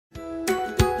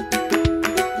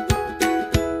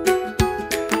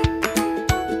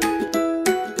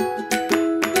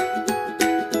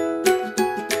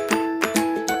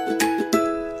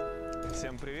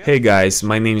Hey guys,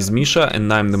 my name is Misha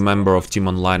and I'm the member of Team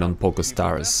Online on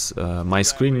PokerStars. My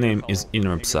screen name is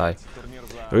InnerPsy.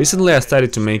 Recently I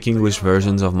started to make English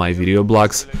versions of my video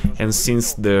blogs, and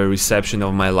since the reception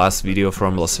of my last video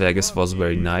from Las Vegas was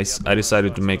very nice, I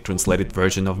decided to make translated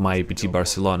version of my EPT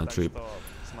Barcelona trip.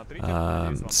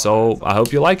 So I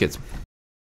hope you like it.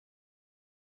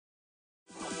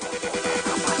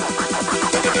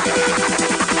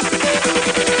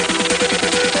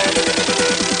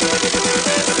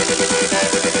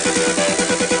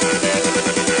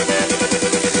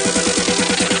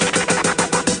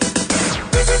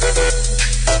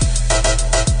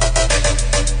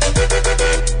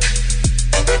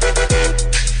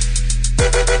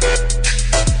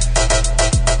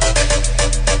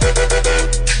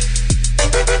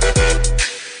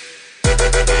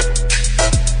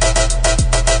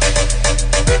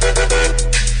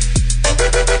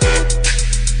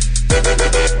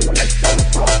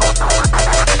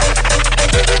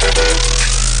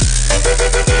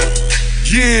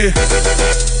 Yeah.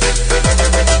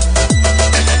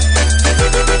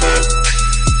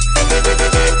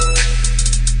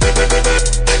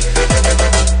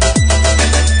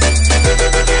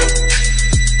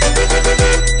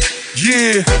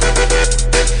 Yeah.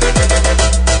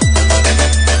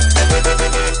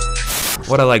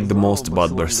 What I like the most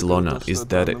about Barcelona is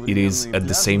that it is at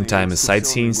the same time a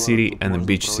sightseeing city and a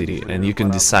beach city, and you can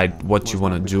decide what you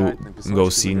want to do: go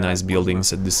see nice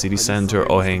buildings at the city center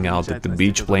or hang out at the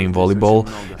beach playing volleyball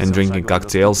and drinking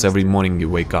cocktails every morning you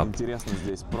wake up.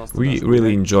 We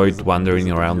really enjoyed wandering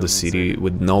around the city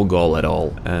with no goal at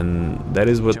all, and that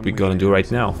is what we're gonna do right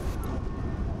now.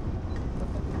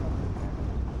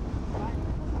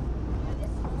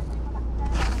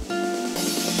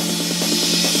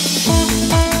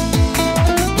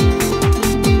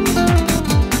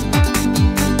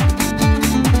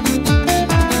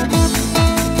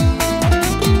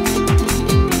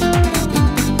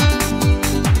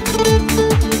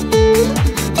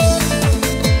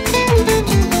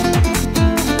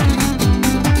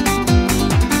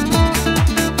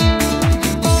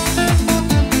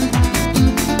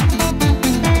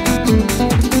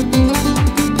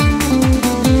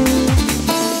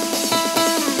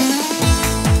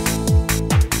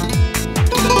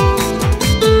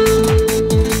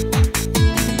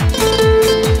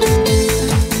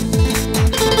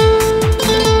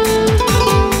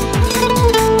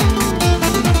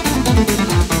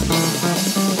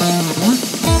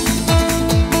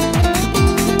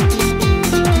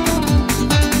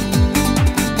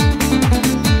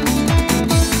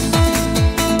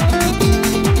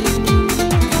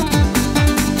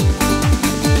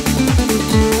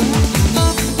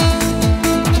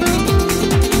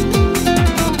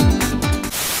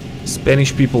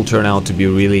 Spanish people turn out to be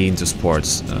really into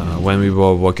sports. When we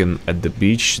were walking at the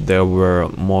beach, there were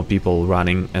more people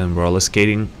running and roller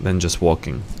skating than just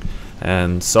walking.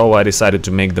 And so I decided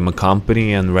to make them a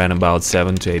company and ran about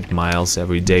 7 to 8 miles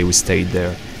every day we stayed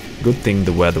there. Good thing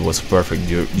the weather was perfect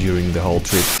during the whole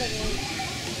trip.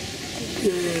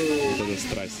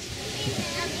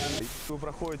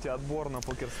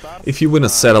 If you win a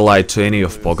satellite to any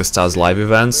of PokerStars live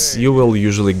events, you will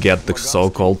usually get the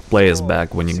so-called player's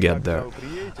bag when you get there.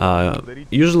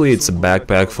 Usually it's a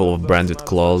backpack full of branded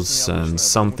clothes and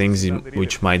some things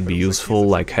which might be useful,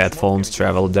 like headphones,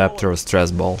 travel adapter or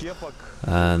stress ball.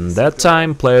 And that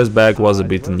time player's bag was a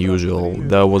bit unusual.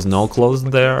 There was no clothes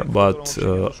there, but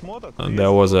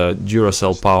there was a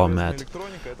Duracell power mat.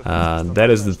 That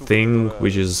is the thing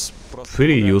which is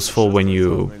pretty useful when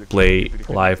you play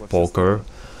live poker.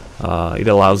 It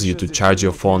allows you to charge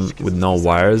your phone with no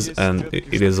wires, and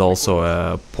it is also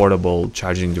a portable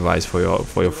charging device for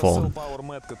your phone.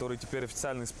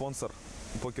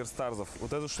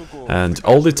 And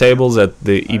all the tables at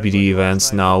the EPT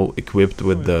events now equipped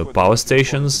with the power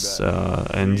stations,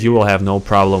 and you will have no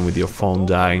problem with your phone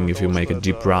dying if you make a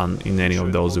deep run in any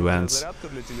of those events.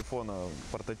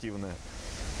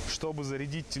 Чтобы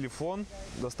зарядить телефон,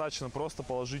 достаточно просто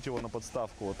положить его на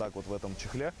подставку вот так вот в этом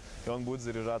чехле, и он будет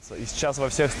заряжаться. И сейчас во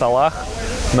всех столах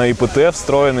на EPT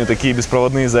встроены такие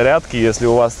беспроводные зарядки. Если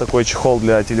у вас такой чехол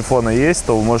для телефона есть,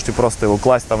 то вы можете просто его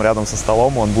класть там рядом со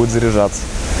столом, и он будет заряжаться.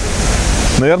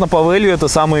 Наверное, по value это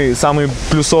самый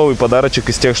плюсовый подарочек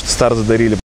из тех, что Stars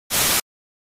дарили.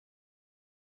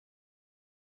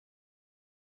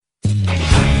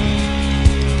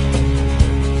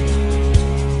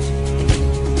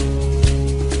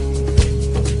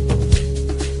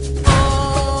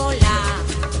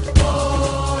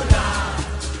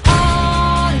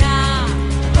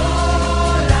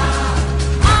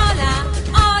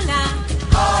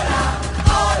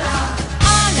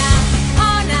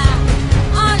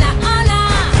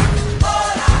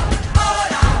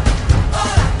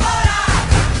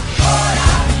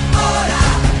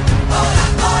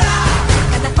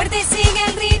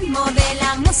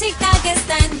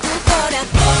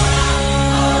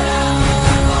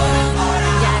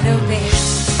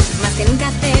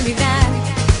 hace vibrar.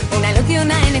 Una luz y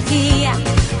una energía,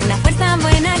 una fuerza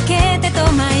buena que te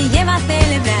toma y lleva a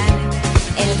celebrar.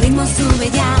 El ritmo sube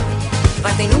ya,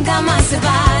 parte y nunca más se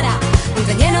para. Un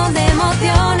tren lleno de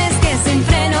emociones que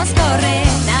siempre nos corre.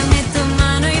 Dame tu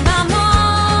mano y vamos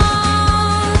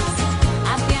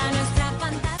hacia nuestra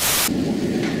fantasía.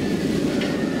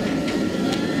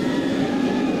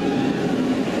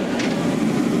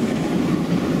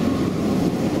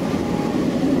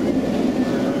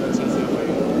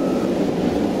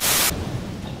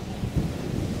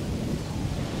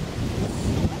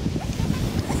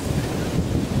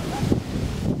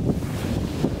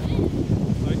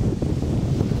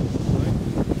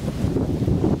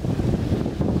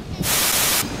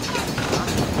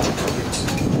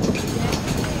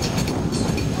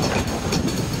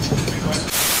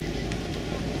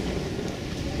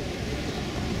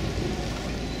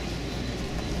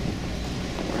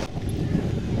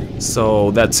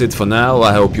 So that's it for now.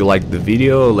 I hope you liked the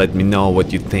video. Let me know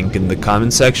what you think in the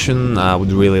comment section. I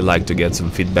would really like to get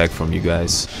some feedback from you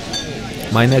guys.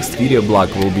 My next video blog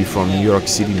will be from New York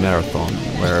City Marathon,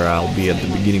 where I'll be at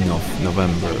the beginning of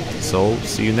November. So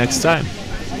see you next time.